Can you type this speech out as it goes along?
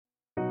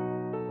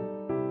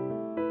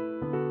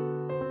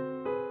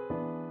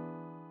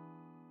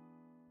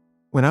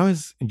When I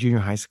was in junior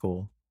high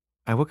school,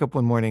 I woke up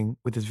one morning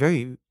with this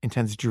very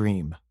intense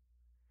dream.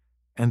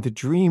 And the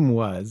dream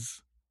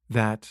was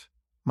that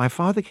my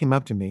father came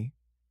up to me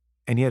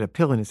and he had a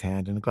pill in his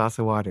hand and a glass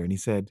of water. And he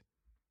said,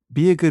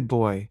 "Be a good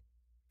boy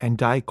and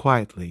die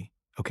quietly,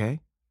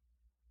 okay?"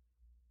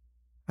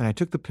 And I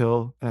took the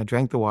pill and I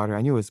drank the water.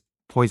 I knew it was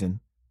poison,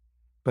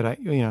 but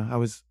I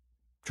was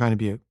trying to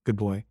be a good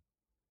boy.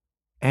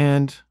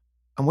 And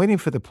I'm waiting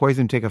for the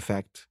poison to take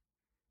effect.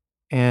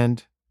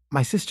 And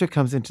my sister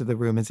comes into the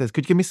room and says,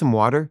 "Could you give me some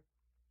water?"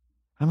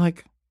 I'm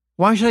like,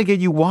 "Why should I get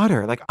you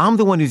water? Like, I'm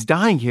the one who's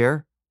dying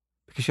here."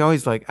 Because she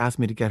always like asked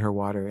me to get her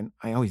water, and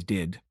I always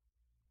did.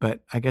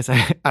 But I guess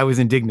I was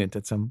indignant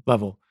at some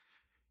level.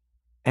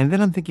 And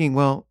then I'm thinking,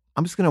 well,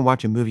 I'm just going to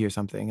watch a movie or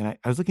something. And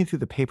I was looking through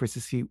the papers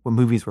to see what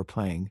movies were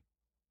playing.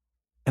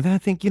 And then I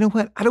think, you know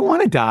what? I don't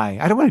want to die.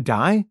 I don't want to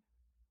die.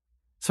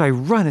 So I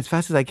run as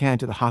fast as I can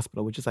to the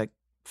hospital, which is like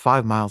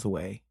 5 miles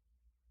away.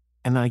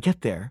 And then I get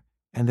there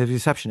and there's a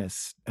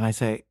receptionist and I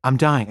say, "I'm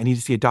dying. I need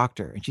to see a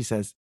doctor." And she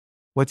says,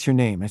 "What's your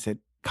name?" I said,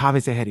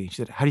 "Kaveh Zahedi." She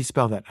said, "How do you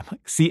spell that?" I'm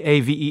like,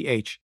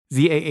 "Caveh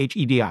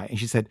Zahedi." And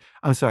she said,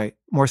 "I'm sorry,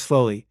 more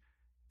slowly.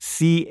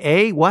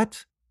 C-A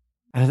what?"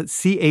 And I said,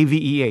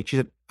 "Caveh." She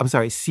said, "I'm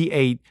sorry,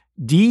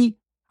 C-A-D?"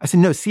 I said,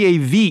 "No,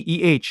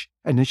 Caveh."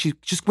 And then she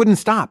just wouldn't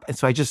stop. And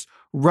so I just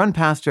run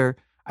past her.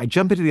 I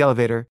jump into the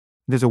elevator.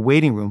 There's a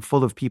waiting room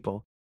full of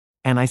people.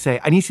 And I say,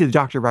 "I need to see the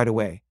doctor right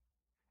away."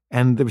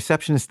 And the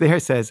receptionist there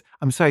says,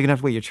 "I'm sorry, you're going to have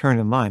to wait your turn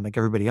in line like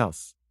everybody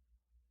else."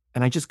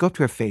 And I just go up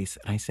to her face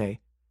and I say,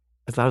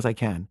 as loud as I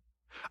can,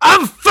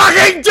 "I'm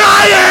fucking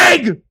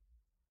dying!"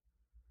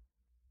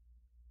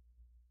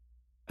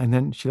 And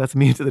then she lets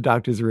me into the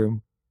doctor's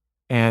room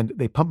and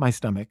they pump my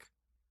stomach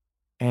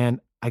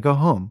and I go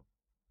home.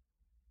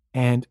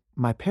 And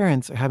my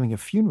parents are having a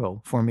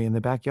funeral for me in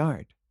the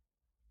backyard.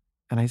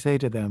 And I say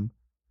to them,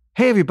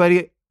 "Hey,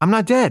 everybody, I'm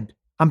not dead.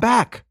 I'm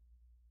back."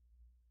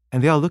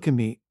 And they all look at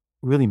me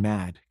really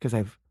mad because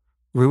I've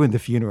ruined the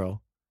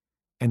funeral.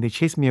 And they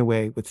chase me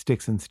away with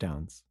sticks and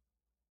stones.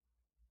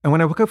 And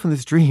when I woke up from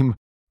this dream,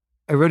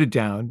 I wrote it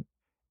down.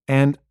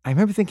 And I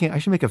remember thinking I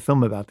should make a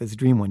film about this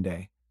dream one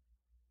day.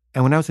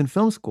 And when I was in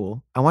film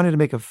school, I wanted to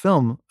make a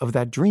film of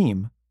that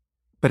dream,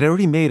 but I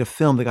already made a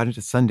film that got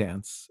into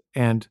Sundance.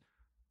 And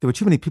there were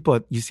too many people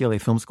at UCLA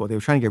Film School. They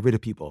were trying to get rid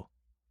of people.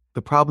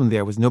 The problem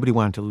there was nobody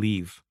wanted to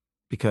leave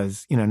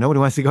because, nobody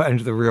wants to go out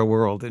into the real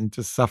world and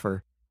just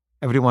suffer.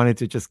 Everybody wanted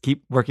to just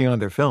keep working on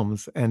their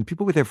films. And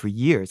people were there for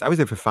years. I was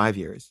there for 5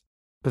 years,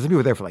 but some people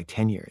were there for like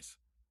 10 years.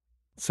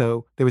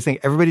 So they were saying,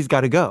 everybody's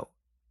got to go.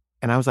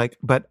 And I was like,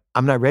 but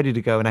I'm not ready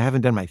to go. And I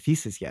haven't done my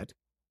thesis yet.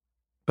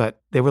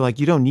 But they were like,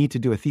 "You don't need to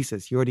do a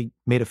thesis. You already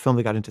made a film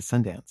that got into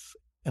Sundance."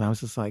 And I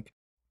was just like,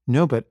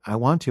 "No, but I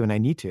want to and I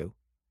need to."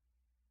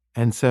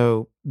 And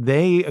so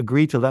they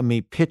agreed to let me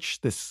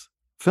pitch this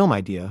film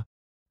idea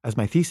as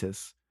my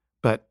thesis,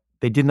 but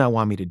they did not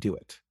want me to do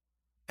it.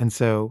 And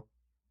so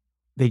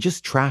they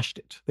just trashed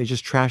it. They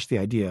just trashed the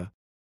idea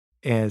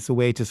as a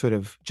way to sort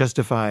of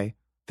justify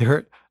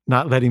their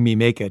not letting me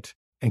make it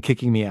and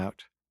kicking me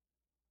out.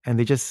 And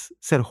they just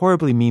said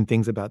horribly mean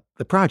things about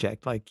the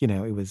project. Like,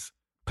 it was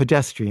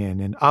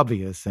pedestrian and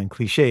obvious and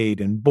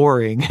cliched and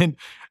boring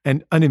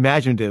and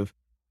unimaginative.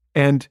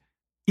 And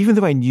even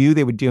though I knew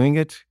they were doing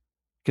it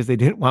because they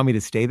didn't want me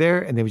to stay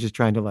there and they were just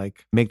trying to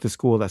like make the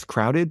school less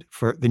crowded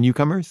for the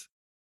newcomers,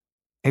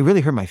 it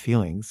really hurt my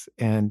feelings.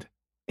 And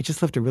it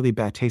just left a really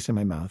bad taste in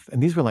my mouth.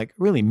 And these were like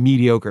really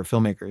mediocre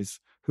filmmakers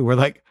who were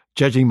like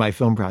judging my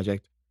film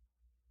project.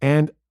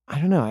 And I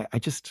don't know, I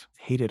just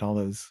hated all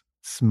those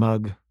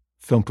smug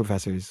film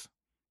professors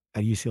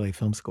at UCLA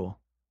Film School.